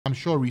I'm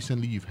sure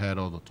recently you've heard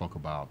all the talk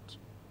about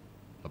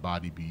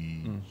Labadi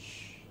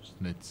Beach,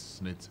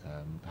 SSNIT,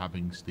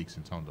 having stakes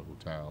in some of the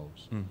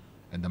hotels,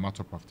 and the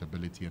matter of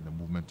profitability and the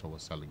movement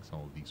towards selling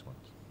some of these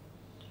ones.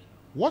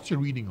 What's your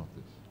reading of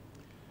this?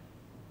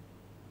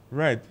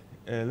 Right.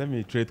 Let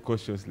me trade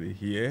cautiously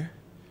here,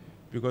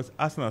 because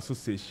as an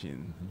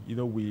association,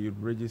 we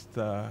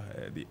register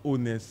the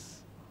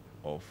owners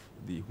of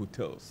the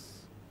hotels.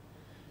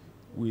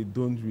 We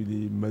don't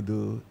really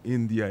meddle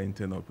in their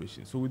internal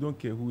operations. So we don't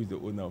care who is the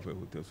owner of a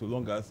hotel. So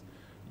long as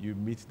you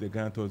meet the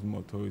Ghana Tourism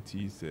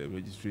Authority's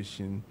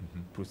registration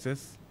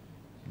process,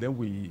 then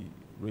we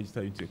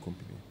register you to a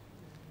company.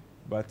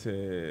 But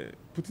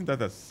putting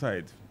that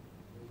aside,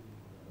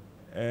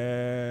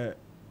 when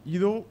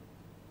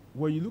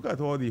you look at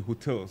all the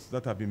hotels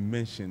that have been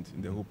mentioned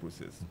in the whole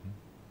process,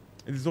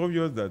 it is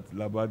obvious that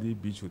Labadi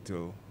Beach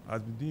Hotel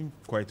has been doing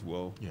quite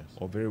well,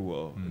 or very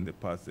well, in the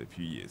past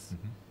few years.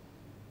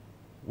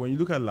 When you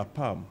look at La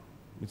Palm,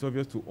 it's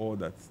obvious to all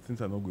that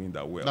things are not going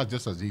that well. Not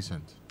just as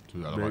decent to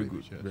Labadi Very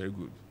Beach, good, very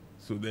good.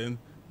 So then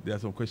there are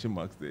some question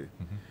marks there.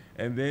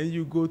 And then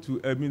you go to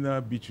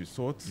Elmina Beach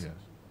Resort.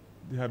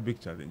 They have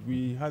big challenge.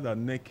 We had a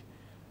NEC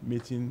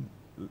meeting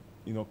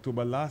in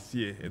October last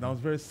year, and I was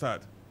very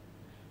sad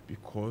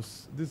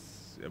because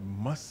this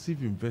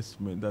massive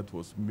investment that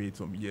was made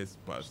some years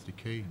past. It's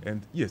decaying.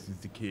 And yes, it's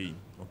decaying.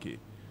 Okay.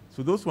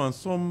 So those ones,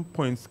 some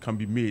points can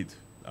be made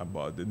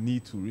about the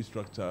need to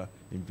restructure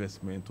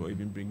investment or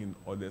even bringing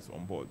others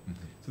on board.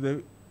 So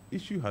the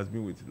issue has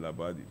been with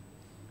Labadi.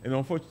 And the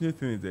unfortunate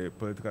thing is the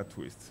political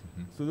twist.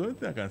 So the only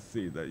thing I can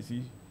say is that, you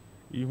see,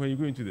 when you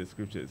go into the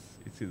scriptures,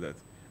 it says that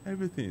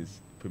everything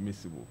is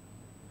permissible,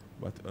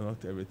 but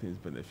not everything is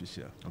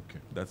beneficial. Okay.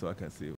 That's all I can say.